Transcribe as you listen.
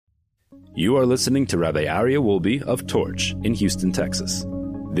You are listening to Rabbi Aryeh Wolbe of Torch in Houston, Texas.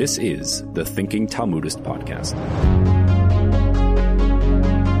 This is the Thinking Talmudist podcast.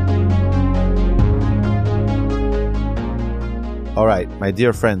 All right, my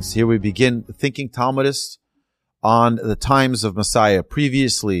dear friends, here we begin Thinking Talmudist on the times of Messiah.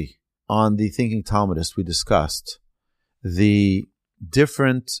 Previously on the Thinking Talmudist, we discussed the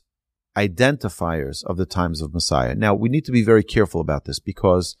different identifiers of the times of Messiah. Now, we need to be very careful about this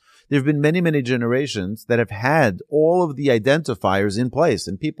because there have been many, many generations that have had all of the identifiers in place,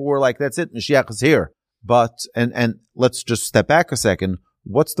 and people were like, that's it, Mashiach is here. But, and let's just step back a second.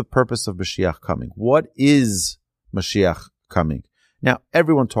 What's the purpose of Mashiach coming? What is Mashiach coming? Now,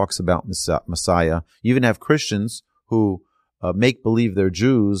 everyone talks about Messiah. You even have Christians who make believe they're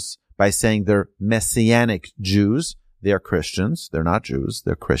Jews by saying they're Messianic Jews. They are Christians. They're not Jews.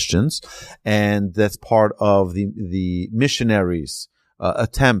 They're Christians. And that's part of the missionaries'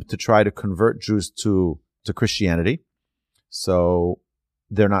 attempt to try to convert Jews to Christianity. So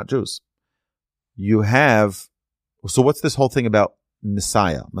they're not Jews. So what's this whole thing about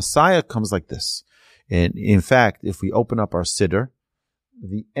Messiah? Messiah comes like this. And in fact, if we open up our Siddur,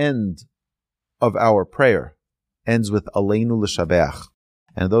 the end of our prayer ends with Aleinu L'Shabeach.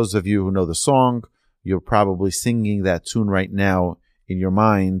 And those of you who know the song, you're probably singing that tune right now in your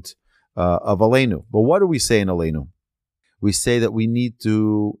mind of Aleinu. But what do we say in Aleinu? We say that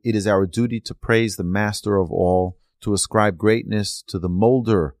it is our duty to praise the master of all, to ascribe greatness to the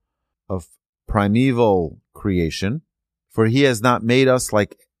molder of primeval creation, for he has not made us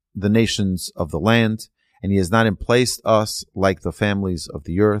like the nations of the land, and he has not emplaced us like the families of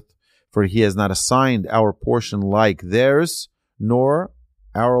the earth, for he has not assigned our portion like theirs, nor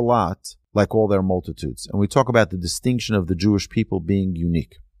our lot like all their multitudes. And we talk about the distinction of the Jewish people being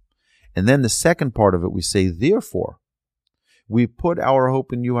unique. And then the second part of it, we say, therefore, we put our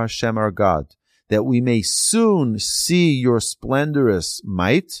hope in you, Hashem, our God, that we may soon see your splendorous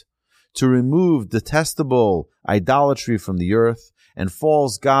might to remove detestable idolatry from the earth, and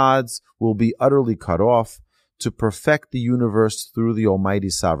false gods will be utterly cut off, to perfect the universe through the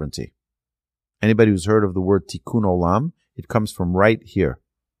Almighty's sovereignty. Anybody who's heard of the word Tikkun Olam, it comes from right here.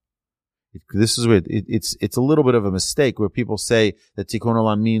 This is where it's a little bit of a mistake where people say that Tikkun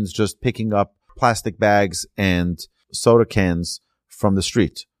Olam means just picking up plastic bags and soda cans from the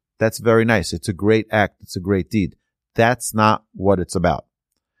street. That's very nice. It's a great act. It's a great deed. That's not what it's about.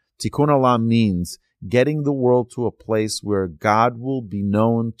 Tikkun Olam means getting the world to a place where God will be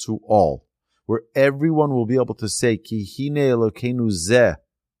known to all, where everyone will be able to say, Ki hine Elokeinu zeh,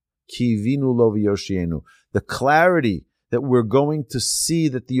 ki vinu lo v'yoshienu. The clarity that we're going to see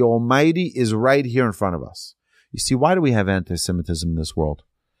that the Almighty is right here in front of us. You see, why do we have anti-Semitism in this world?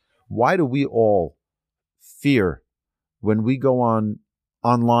 Why do we all fear when we go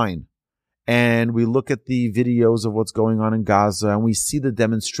online and we look at the videos of what's going on in Gaza and we see the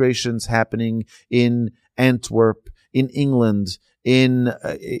demonstrations happening in Antwerp, in England, in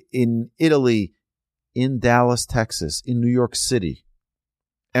Italy, in Dallas, Texas, in New York City.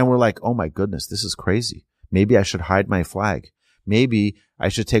 And we're like, oh my goodness, this is crazy. Maybe I should hide my flag. Maybe I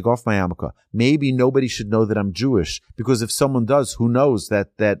should take off my yarmulke. Maybe nobody should know that I'm Jewish, because if someone does, who knows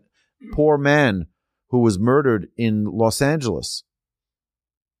that poor man who was murdered in Los Angeles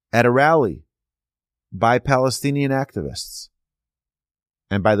at a rally by Palestinian activists.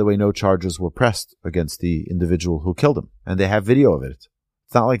 And by the way, no charges were pressed against the individual who killed him. And they have video of it.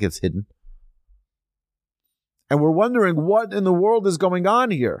 It's not like it's hidden. And we're wondering what in the world is going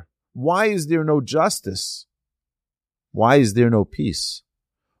on here. Why is there no justice? Why is there no peace?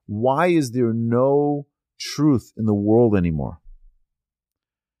 Why is there no truth in the world anymore?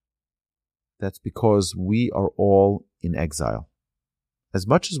 That's because we are all in exile. As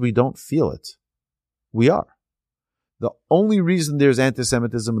much as we don't feel it, we are. The only reason there's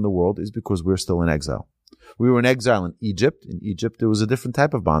anti-Semitism in the world is because we're still in exile. We were in exile in Egypt. In Egypt, there was a different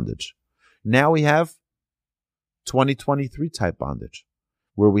type of bondage. Now we have 2023 type bondage,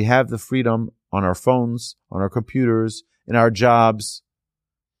 where we have the freedom on our phones, on our computers, in our jobs.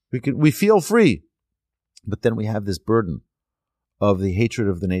 We feel free. But then we have this burden of the hatred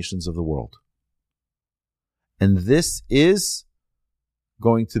of the nations of the world. And this is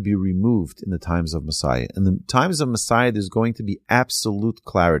going to be removed in the times of Messiah. In the times of Messiah, there's going to be absolute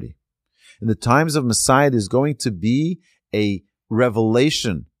clarity. In the times of Messiah, there's going to be a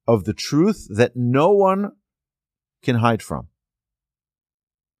revelation of the truth that no one can hide from.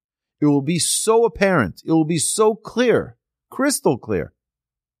 It will be so apparent, it will be so clear, crystal clear,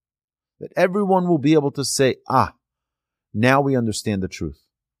 that everyone will be able to say, now we understand the truth.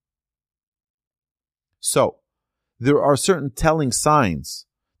 So, there are certain telling signs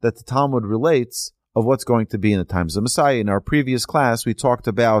that the Talmud relates of what's going to be in the times of Messiah. In our previous class, we talked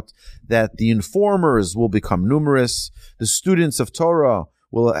about that the informers will become numerous, the students of Torah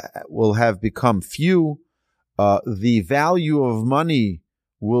will have become few, the value of money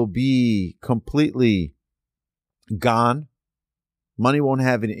will be completely gone. Money won't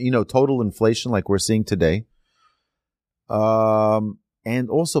have any, total inflation like we're seeing today. And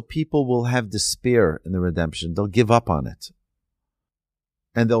also people will have despair in the redemption. They'll give up on it.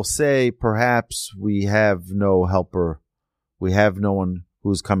 And they'll say, perhaps we have no helper. We have no one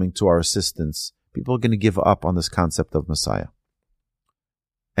who's coming to our assistance. People are going to give up on this concept of Messiah.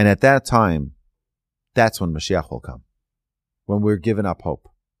 And at that time, that's when Mashiach will come. When we're given up hope.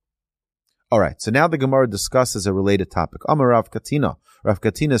 All right, so now the Gemara discusses a related topic. Amar Rav Katina. Rav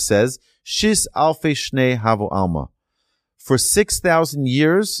Katina says, Shis alfei shnei havu alma. For 6,000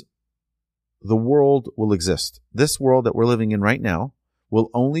 years, the world will exist. This world that we're living in right now will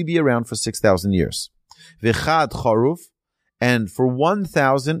only be around for 6,000 years. V'chad charuf, and for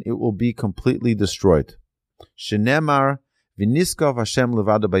 1,000 it will be completely destroyed. Shenemar v'niskav Hashem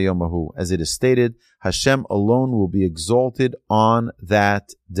levado bayomahu, as it is stated, Hashem alone will be exalted on that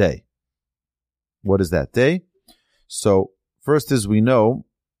day. What is that day? So first, as we know,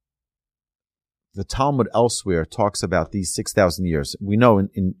 the Talmud elsewhere talks about these 6,000 years. We know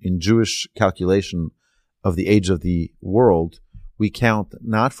in Jewish calculation of the age of the world, we count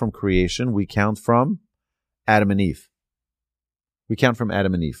not from creation, we count from Adam and Eve. We count from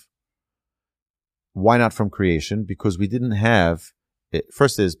Adam and Eve. Why not from creation? Because we didn't have,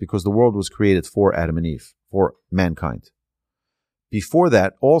 first is because the world was created for Adam and Eve, for mankind. Before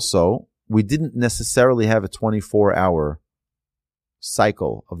that, also, we didn't necessarily have a 24-hour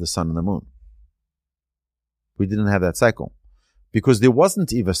cycle of the sun and the moon. We didn't have that cycle because there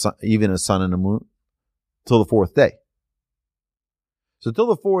wasn't even a sun and a moon till the fourth day. So till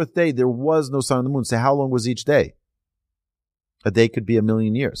the fourth day, there was no sun and the moon. So how long was each day? A day could be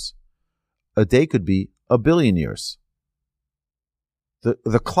 1,000,000 years. A day could be 1,000,000,000 years.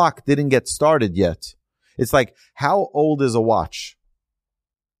 The clock didn't get started yet. It's like, how old is a watch?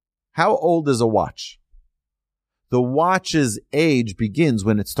 How old is a watch? The watch's age begins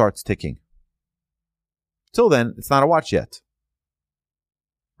when it starts ticking. Till then, it's not a watch yet.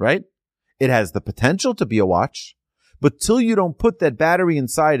 Right? It has the potential to be a watch, but till you don't put that battery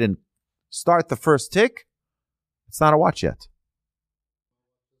inside and start the first tick, it's not a watch yet.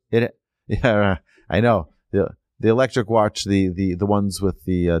 Yeah, I know. The electric watch, the ones with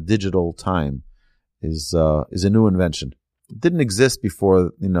the digital time, is a new invention. It didn't exist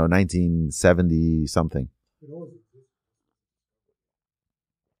before 1970 something.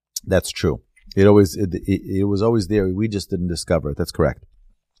 That's true. It was always there. We just didn't discover it. That's correct.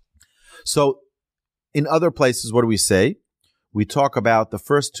 So, in other places, what do we say? We talk about the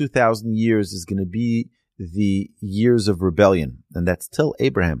first 2,000 years is going to be the years of rebellion, and that's till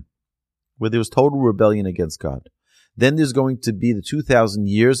Abraham, where there was total rebellion against God. Then there's going to be the 2,000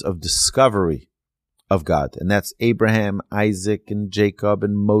 years of discovery of God, and that's Abraham, Isaac, and Jacob,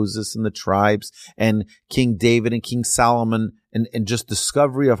 and Moses, and the tribes, and King David, and King Solomon, and just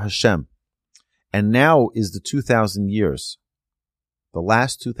discovery of Hashem. And now is the 2,000 years. The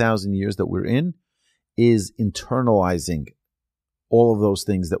last 2,000 years that we're in is internalizing all of those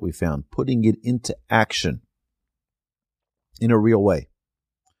things that we found, putting it into action in a real way.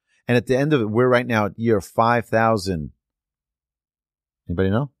 And at the end of it, we're right now at year 5,000. Anybody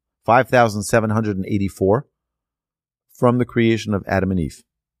know? 5,784 from the creation of Adam and Eve.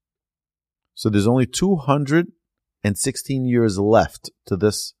 So there's only 216 years left to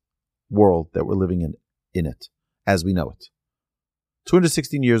this world that we're living in it, as we know it.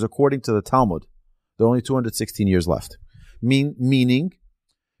 216 years, according to the Talmud, there are only 216 years left. Meaning,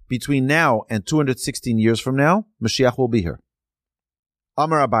 between now and 216 years from now, Mashiach will be here.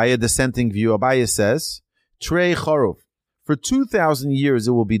 Amar Abaye, dissenting view, Abaye says, Trei Charuv, for 2,000 years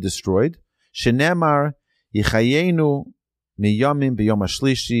it will be destroyed. Shenemar, Yichayenu, Miyamim b'yom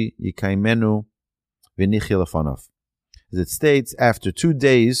hashlishi, Yikaimenu, v'nichi lefanav. As it states, after 2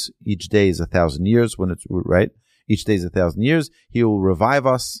 days, each day is 1,000 years, when it's right, each day is 1,000 years, he will revive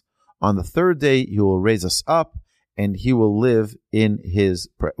us. On the third day, he will raise us up, and he will live in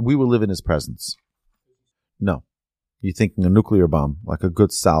we will live in his presence. No. You're thinking a nuclear bomb, like a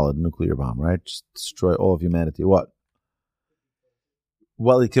good solid nuclear bomb, right? Just destroy all of humanity. What?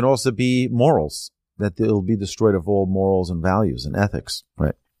 Well, it can also be morals, that they'll be destroyed of all morals and values and ethics,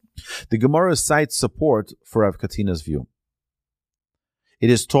 right? The Gemara cites support for Rav Katina's view. It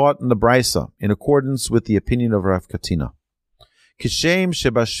is taught in the Brisa in accordance with the opinion of Rav Katina. Kishem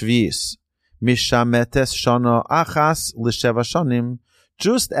sheba shviis mishametes shana achas l'sheva shanim,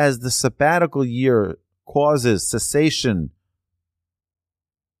 Just as the sabbatical year causes cessation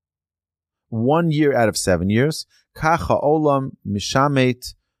 1 year out of 7 years, kacha olam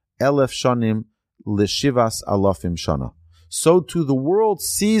mishamet elef shanim l'shivas alafim shana. So too the world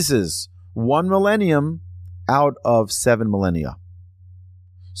ceases 1 millennium out of 7 millennia.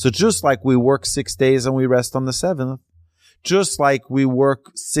 So just like we work 6 days and we rest on the 7th, just like we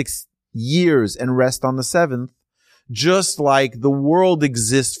work 6 years and rest on the 7th, just like the world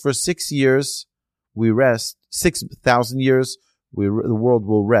exists for 6 years, we rest 6,000 years. The world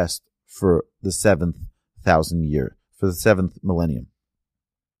will rest for the 7,000 year, for the 7th millennium.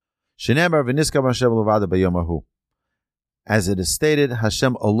 As it is stated,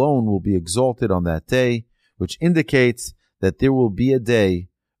 Hashem alone will be exalted on that day, which indicates that there will be a day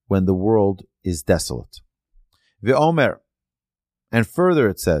when the world is desolate. Ve'omer, and further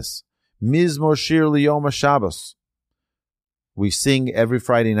it says, Mizmor Shir Liyom HaShabbos. We sing every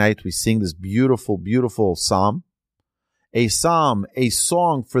Friday night, we sing this beautiful, beautiful psalm. A psalm, a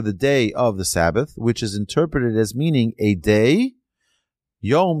song for the day of the Sabbath, which is interpreted as meaning a day,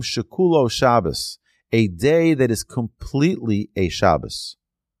 Yom Shekulo Shabbos, a day that is completely a Shabbos.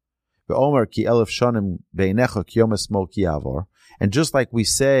 Ve'omer ki elef shanim beinecha ki yom esmol ki avor. And just like we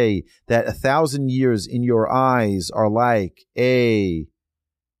say that 1,000 years in your eyes are like a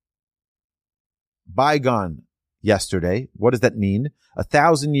bygone yesterday. What does that mean?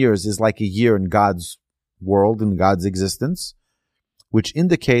 1,000 years is like a year in God's world, in God's existence, which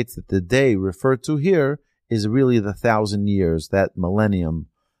indicates that the day referred to here is really the 1,000 years, that millennium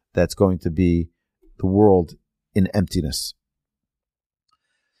that's going to be the world in emptiness.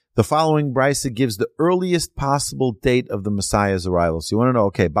 The following brisa gives the earliest possible date of the Messiah's arrival. So you want to know,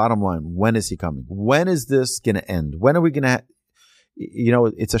 okay, bottom line, when is he coming? When is this going to end? When are we going to,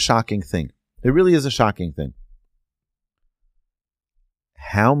 it's a shocking thing. It really is a shocking thing.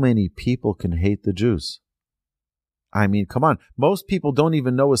 How many people can hate the Jews? I mean, come on. Most people don't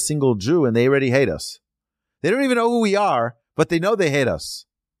even know a single Jew and they already hate us. They don't even know who we are, but they know they hate us.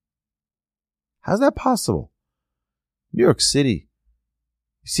 How's that possible? New York City.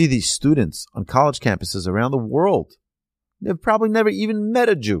 You see these students on college campuses around the world. They've probably never even met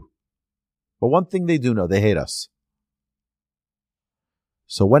a Jew. But one thing they do know, they hate us.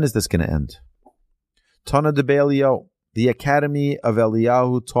 So when is this going to end? Tana de Be'Eliyahu, the Academy of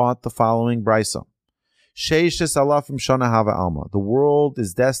Eliyahu taught the following brisa. Sheishes alafim shana hava alma. The world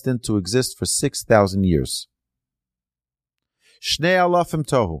is destined to exist for 6,000 years. Shnei alafim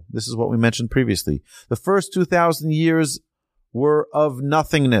tohu. This is what we mentioned previously. The first 2,000 years were of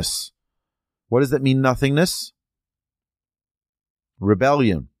nothingness. What does that mean, nothingness?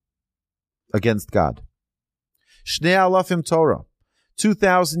 Rebellion against God. Shnei alafim Torah.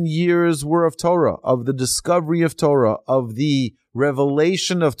 2,000 years were of Torah, of the discovery of Torah, of the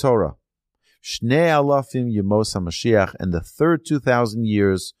revelation of Torah. Shnei alafim yemos HaMashiach, and the third 2,000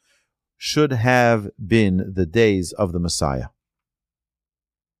 years should have been the days of the Messiah.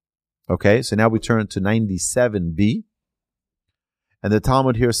 Okay, so now we turn to 97b. And the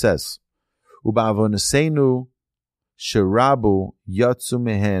Talmud here says, Uba'avonosenu sherabu yatsu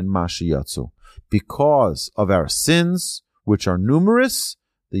mehen mashi yatsu. Because of our sins, which are numerous,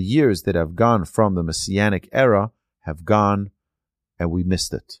 the years that have gone from the Messianic era have gone, and we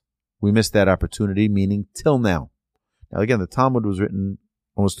missed it. We missed that opportunity, meaning till now. Now again, the Talmud was written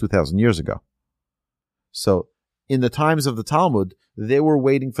almost 2,000 years ago. So in the times of the Talmud, they were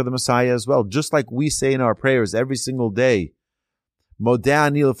waiting for the Messiah as well. Just like we say in our prayers every single day, Modeh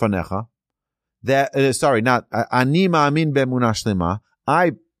ani lefanecha. Not ani ma'amin be'emunah shlema.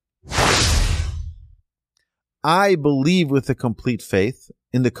 I believe with a complete faith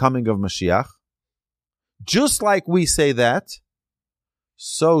in the coming of Mashiach. Just like we say that,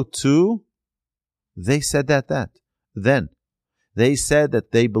 so too they said that then. They said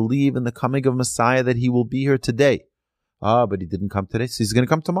that they believe in the coming of Messiah, that he will be here today. But he didn't come today, so he's going to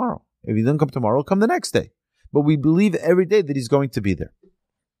come tomorrow. If he doesn't come tomorrow, he'll come the next day. But we believe every day that he's going to be there.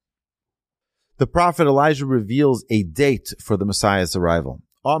 The prophet Elijah reveals a date for the Messiah's arrival.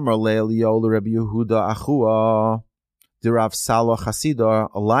 Amar le'Eliyahu Rabbi Yehuda achua de Rav Salah Chasida.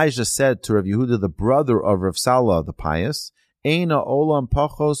 Elijah said to Rav Yehuda, the brother of Rav Salah, the pious, Eina olam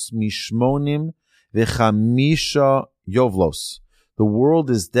pachos mishmonim v'chamisha yovlos. The world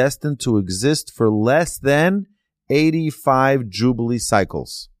is destined to exist for less than 85 Jubilee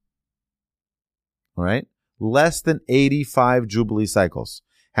cycles. All right? Less than 85 Jubilee cycles.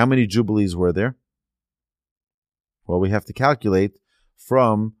 How many Jubilees were there? Well, we have to calculate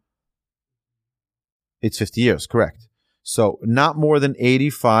from, it's 50 years, correct. So not more than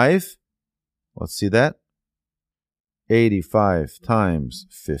 85. Let's see that. 85 times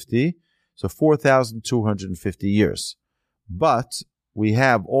 50, so 4,250 years. But we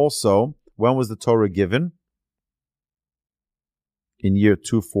have also, when was the Torah given? In year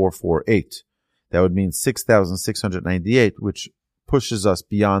 2448. That would mean 6,698, which pushes us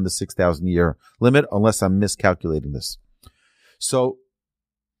beyond the 6,000 year limit, unless I'm miscalculating this. So,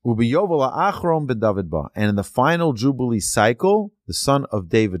 Ubiyovala Achron ben David ba, and in the final Jubilee cycle, the son of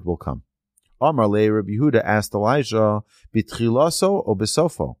David will come. Amar le Rabbi Yehuda asked Elijah, Bitchilaso or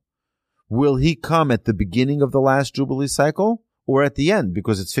Besofo? Will he come at the beginning of the last Jubilee cycle or at the end?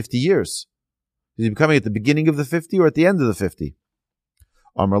 Because it's 50 years. Is he coming at the beginning of the 50 or at the end of the 50?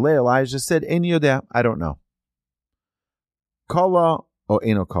 Amar le, Elijah said, Ein yodea, I don't know. Kala or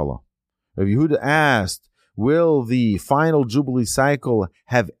Eino Kala? Rabbi Yehuda asked, will the final Jubilee cycle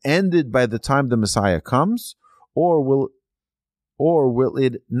have ended by the time the Messiah comes, or will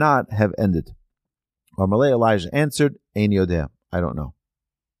it not have ended? Amalei Elijah answered, Ein yodea, I don't know.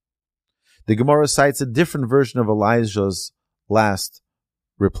 The Gemara cites a different version of Elijah's last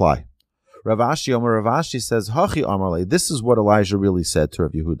reply. Rav Ashi says, Hachi Amalei, this is what Elijah really said to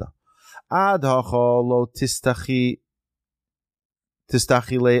Rav Yehuda. Ad hacha lo tistachi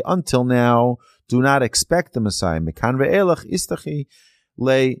le, until now, do not expect the Messiah. Mekan ve'elach istachi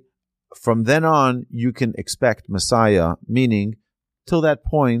le, from then on, you can expect Messiah, meaning, till that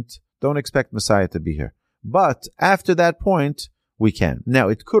point, don't expect Messiah to be here. But after that point, we can. Now,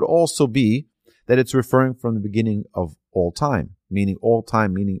 it could also be that it's referring from the beginning of all time, meaning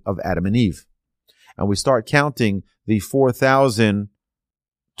of Adam and Eve. And we start counting the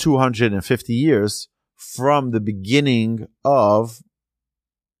 4,250 years from the beginning of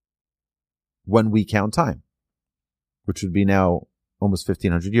when we count time, which would be now almost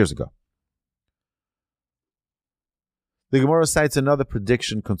 1,500 years ago. The Gemara cites another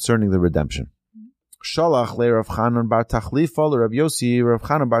prediction concerning the redemption. Shalach le Rav Chanan bar Tachlifa le Rav Yossi. Rav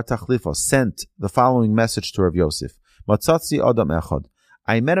Chanan bar Tachlifa sent the following message to Rav Yosef. Matzatzi adam echad.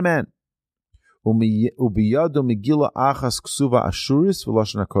 I met a man. Ubiyado megillah achas ksuva ashuris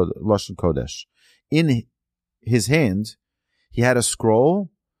v'lashon kodesh. In his hand, he had a scroll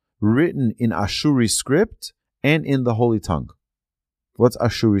written in Ashuri script and in the holy tongue. What's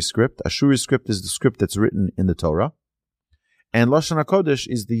Ashuri script? Ashuri script is the script that's written in the Torah. And Lashon HaKodesh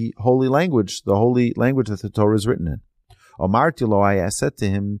is the holy language that the Torah is written in. Amarti lo, I said to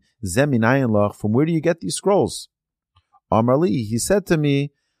him, Ze minayin lach, from where do you get these scrolls? Amar li, he said to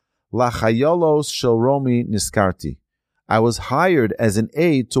me, Lachayolos shel Romi niskarti. I was hired as an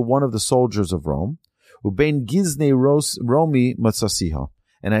aide to one of the soldiers of Rome, ubein gizne Romi matzasiha,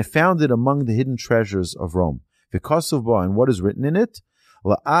 and I found it among the hidden treasures of Rome. V'kosuv ba, and what is written in it?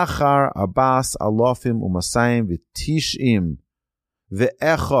 La'achar abas alofim umasayim v'tishim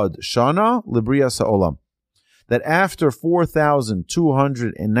ve'echad shana libriyas ha'olam. That after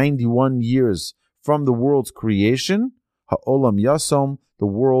 4,291 years from the world's creation, ha'olam yasom, the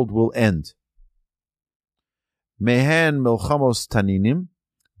world will end. Mehen milchamos taninim.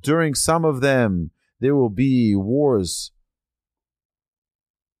 During some of them, there will be wars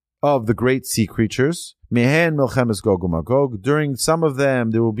of the great sea creatures. Mehen milchemes Gog uMagog. During some of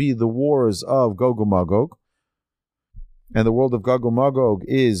them, there will be the wars of Gog uMagog. And the world of Gog uMagog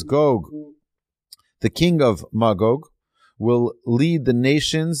is Gog, the king of Magog, will lead the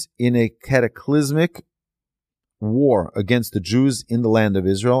nations in a cataclysmic war against the Jews in the land of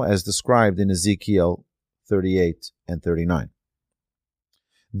Israel, as described in Ezekiel 38 and 39.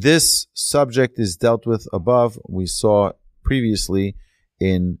 This subject is dealt with above. We saw previously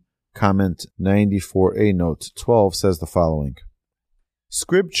in comment 94a note 12 says the following.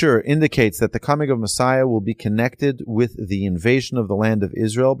 Scripture indicates that the coming of Messiah will be connected with the invasion of the land of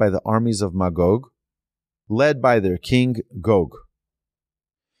Israel by the armies of Magog, led by their king Gog.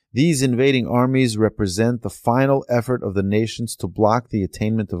 These invading armies represent the final effort of the nations to block the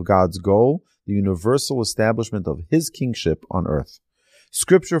attainment of God's goal, the universal establishment of His kingship on earth.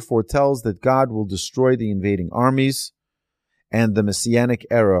 Scripture foretells that God will destroy the invading armies, and the Messianic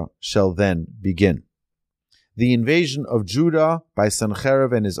era shall then begin. The invasion of Judah by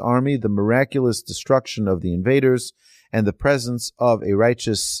Sennacherib and his army, the miraculous destruction of the invaders, and the presence of a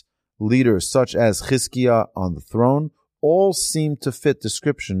righteous leader such as Chizkiah on the throne, all seem to fit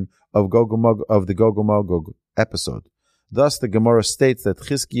description of the Gog uMagog episode. Thus, the Gemara states that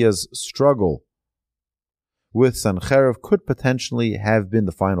Chizkiah's struggle with Sennacherib could potentially have been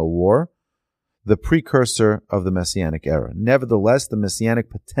the final war, the precursor of the Messianic era. Nevertheless, the Messianic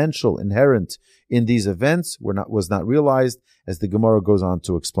potential inherent in these events was not realized, as the Gemara goes on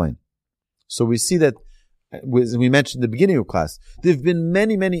to explain. So we see that, as we mentioned at the beginning of class, there have been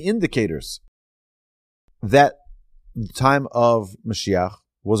many, many indicators that the time of Mashiach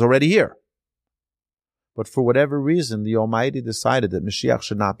was already here. But for whatever reason, the Almighty decided that Mashiach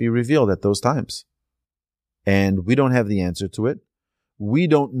should not be revealed at those times. And we don't have the answer to it. We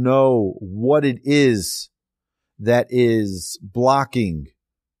don't know what it is that is blocking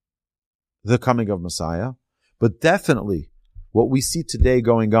the coming of Messiah. But definitely what we see today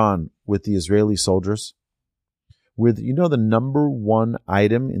going on with the Israeli soldiers, with, the number one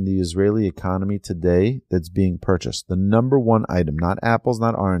item in the Israeli economy today that's being purchased, the number one item, not apples,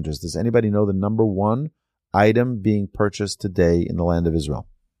 not oranges. Does anybody know the number one item being purchased today in the land of Israel?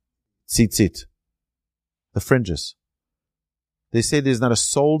 Tzitzit. The fringes. They say there's not a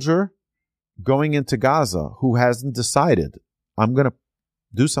soldier going into Gaza who hasn't decided, I'm going to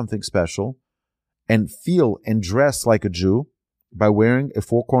do something special and feel and dress like a Jew by wearing a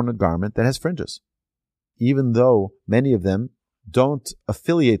four-cornered garment that has fringes, even though many of them don't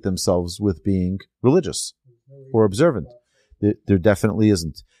affiliate themselves with being religious or observant. There definitely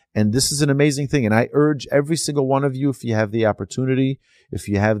isn't. And this is an amazing thing. And I urge every single one of you, if you have the opportunity, if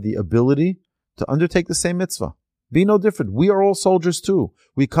you have the ability, to undertake the same mitzvah. Be no different. We are all soldiers too.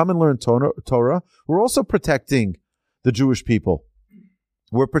 We come and learn Torah. We're also protecting the Jewish people.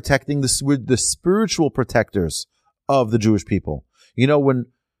 We're protecting we're the spiritual protectors of the Jewish people. When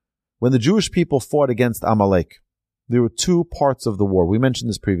the Jewish people fought against Amalek, there were two parts of the war. We mentioned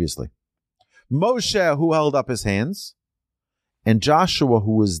this previously. Moshe, who held up his hands, and Joshua,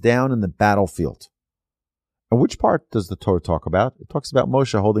 who was down in the battlefield. And which part does the Torah talk about? It talks about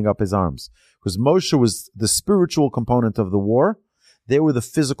Moshe holding up his arms. Because Moshe was the spiritual component of the war. They were the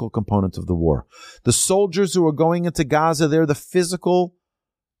physical component of the war. The soldiers who are going into Gaza, they're the physical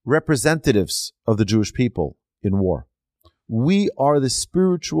representatives of the Jewish people in war. We are the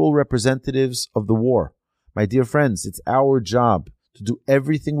spiritual representatives of the war. My dear friends, it's our job to do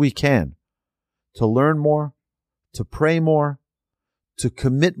everything we can to learn more, to pray more, to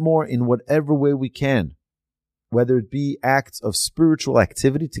commit more in whatever way we can, whether it be acts of spiritual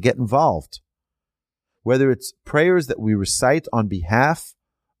activity to get involved, whether it's prayers that we recite on behalf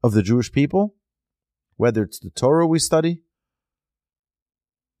of the Jewish people, whether it's the Torah we study,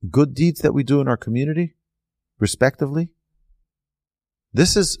 good deeds that we do in our community, respectively.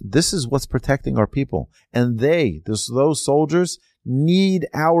 This is what's protecting our people. And those soldiers, need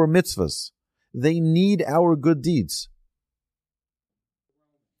our mitzvahs. They need our good deeds.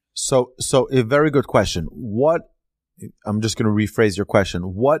 So a very good question. I'm just going to rephrase your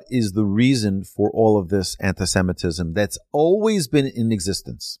question. What is the reason for all of this anti-Semitism that's always been in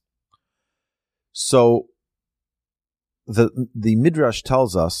existence? So the Midrash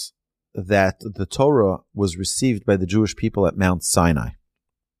tells us that the Torah was received by the Jewish people at Mount Sinai.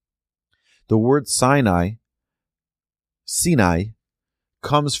 The word Sinai,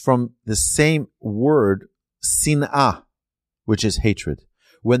 comes from the same word, sin'ah, which is hatred.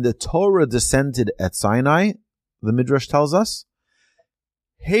 When the Torah descended at Sinai, the Midrash tells us,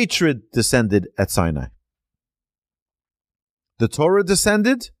 hatred descended at Sinai. The Torah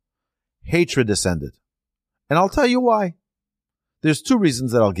descended, hatred descended. And I'll tell you why. There's two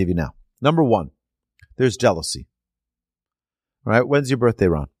reasons that I'll give you now. Number one, there's jealousy. All right, when's your birthday,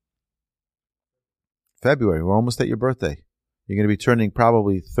 Ron? February. We're almost at your birthday. You're going to be turning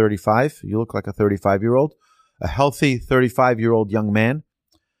probably 35. You look like a 35-year-old, a healthy 35-year-old young man.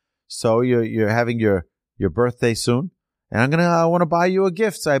 So you're having your birthday soon, and I want to buy you a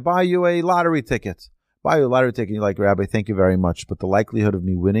gift. So I buy you a lottery ticket. You're like, Rabbi, thank you very much, but the likelihood of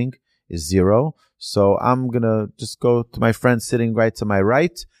me winning is 0. So I'm going to just go to my friend sitting right to my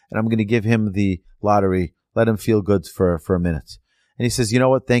right, and I'm going to give him the lottery, let him feel good for a minute. And he says, you know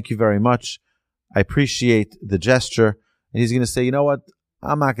what? Thank you very much. I appreciate the gesture. And he's going to say, you know what?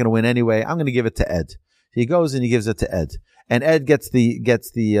 I'm not going to win anyway. I'm going to give it to Ed. He goes and he gives it to Ed. And Ed gets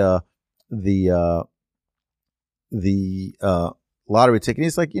the lottery ticket.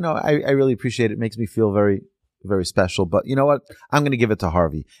 He's like, I really appreciate it. It makes me feel very, very special. But you know what? I'm going to give it to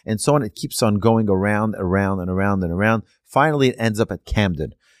Harvey. And so on. It keeps on going around. Finally, it ends up at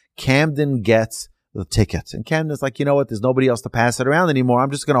Camden. Camden gets the ticket. And Camden's like, you know what? There's nobody else to pass it around anymore.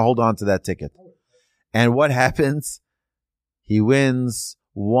 I'm just going to hold on to that ticket. And what happens? He wins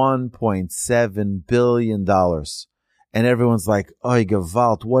 $1.7 billion. And everyone's like, "Oy,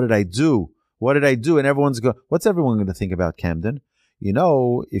 Gewalt, what did I do? And everyone's what's everyone going to think about Camden?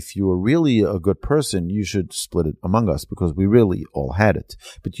 If you were really a good person, you should split it among us because we really all had it.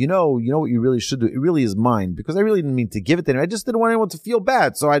 But you know what you really should do? It really is mine because I really didn't mean to give it to anyone. I just didn't want anyone to feel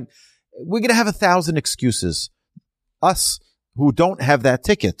bad. So we're going to have 1,000 excuses. Us who don't have that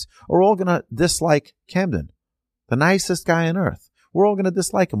ticket are all going to dislike Camden, the nicest guy on earth. We're all going to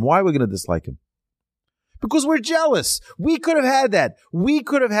dislike him. Why are we going to dislike him? because we're jealous. We could have had that. We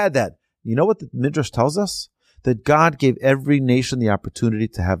could have had that. You know what the Midrash tells us? That God gave every nation the opportunity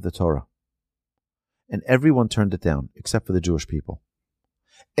to have the Torah. And everyone turned it down, except for the Jewish people.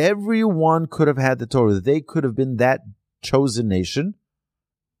 Everyone could have had the Torah. They could have been that chosen nation.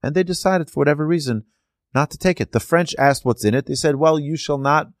 And they decided, for whatever reason, not to take it. The French asked what's in it. They said, well, you shall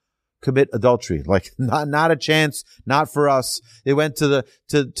not commit adultery. Like, not a chance, not for us. They went to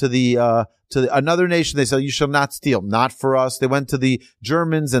another nation. They said, you shall not steal. Not for us. They went to the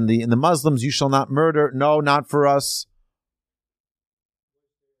Germans and the Muslims. You shall not murder. No, not for us.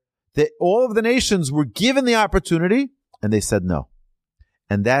 All of the nations were given the opportunity and they said no.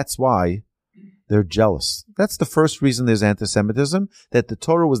 And that's why they're jealous. That's the first reason there's anti-Semitism, that the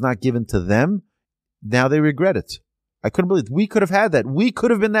Torah was not given to them. Now they regret it. I couldn't believe it. We could have had that. We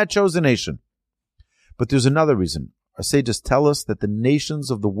could have been that chosen nation. But there's another reason. Our sages tell us that the nations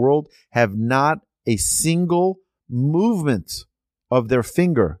of the world have not a single movement of their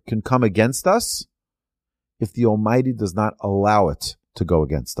finger can come against us if the Almighty does not allow it to go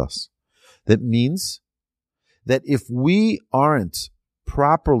against us. That means that if we aren't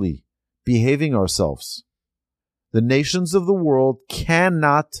properly behaving ourselves, the nations of the world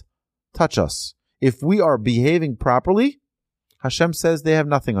cannot touch us. If we are behaving properly, Hashem says they have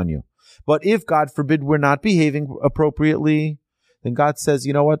nothing on you. But if, God forbid, we're not behaving appropriately, then God says,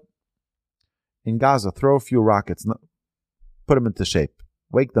 you know what? In Gaza, throw a few rockets, put them into shape,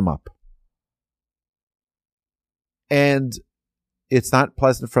 wake them up. And it's not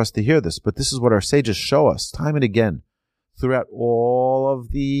pleasant for us to hear this, but this is what our sages show us time and again throughout all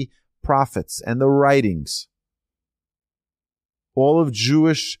of the prophets and the writings. All of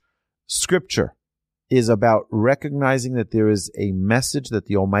Jewish scripture is about recognizing that there is a message that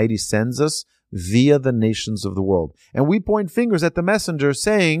the Almighty sends us via the nations of the world. And we point fingers at the messenger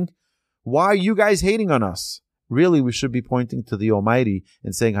saying, why are you guys hating on us? Really, we should be pointing to the Almighty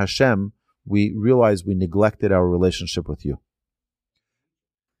and saying, Hashem, we realize we neglected our relationship with you.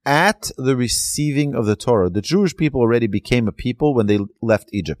 At the receiving of the Torah, the Jewish people already became a people when they left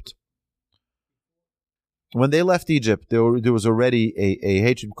Egypt. When they left Egypt, there was already a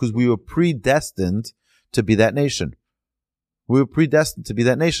hatred because we were predestined to be that nation. We were predestined to be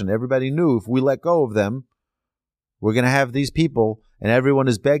that nation. Everybody knew if we let go of them, we're going to have these people, and everyone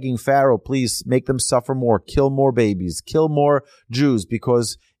is begging Pharaoh, please make them suffer more, kill more babies, kill more Jews,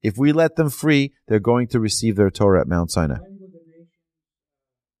 because if we let them free, they're going to receive their Torah at Mount Sinai.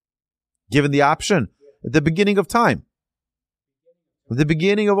 Given the option at the beginning of time, at the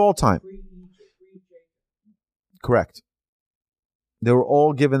beginning of all time. Correct. They were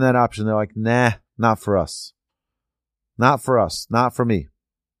all given that option. They're like, nah, not for us. Not for us. Not for me.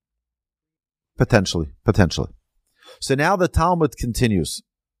 Potentially. So now the Talmud continues.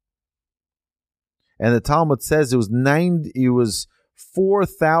 And the Talmud says it was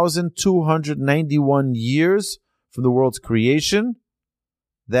 4,291 years from the world's creation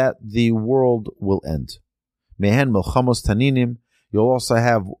that the world will end. Mehen melchamos taninim. You'll also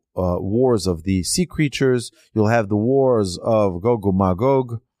have wars of the sea creatures. You'll have the wars of Gog and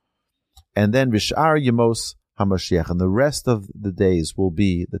Magog. And then Bishar Yemos HaMashiach. And the rest of the days will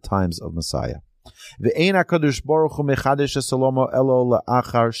be the times of Messiah. Ve'ein HaKadosh Baruch Hu mechadesh esolomo elo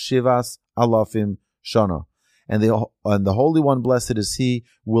la'achar shivas alafim shana. And the Holy One, blessed is He,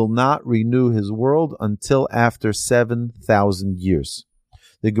 will not renew His world until after 7,000 years.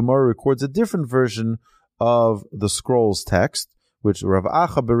 The Gemara records a different version of the scrolls text, which Rav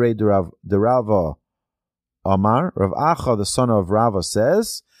Acha berei de Rava Amar, Rav Acha, the son of Rava,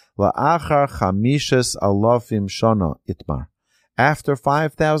 says, La'achar chamishes alafim shana itmar. After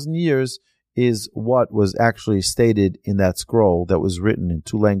 5,000 years is what was actually stated in that scroll that was written in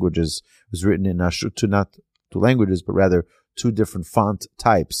two languages. It was written in not two languages, but rather two different font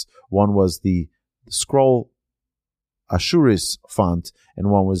types. One was the scroll Ashuris font, and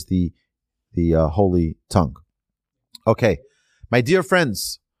one was the Holy Tongue. Okay, my dear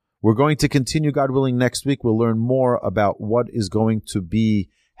friends, we're going to continue, God willing, next week. We'll learn more about what is going to be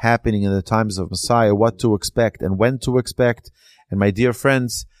happening in the times of Messiah, what to expect and when to expect. And my dear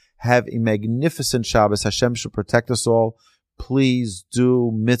friends, have a magnificent Shabbos. Hashem should protect us all. Please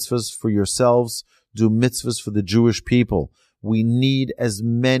do mitzvahs for yourselves. Do mitzvahs for the Jewish people. We need as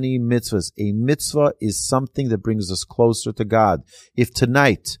many mitzvahs. A mitzvah is something that brings us closer to God. If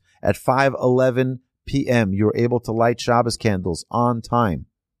tonight at 5:11 p.m. you're able to light Shabbos candles on time,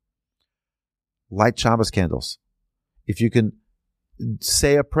 light Shabbos candles. If you can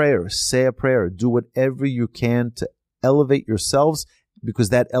say a prayer. Do whatever you can to elevate yourselves because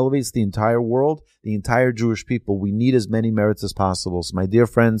that elevates the entire world, the entire Jewish people. We need as many merits as possible. So my dear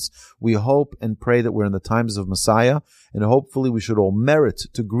friends, we hope and pray that we're in the times of Messiah, and hopefully we should all merit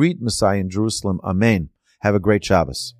to greet Messiah in Jerusalem. Amen. Have a great Shabbos.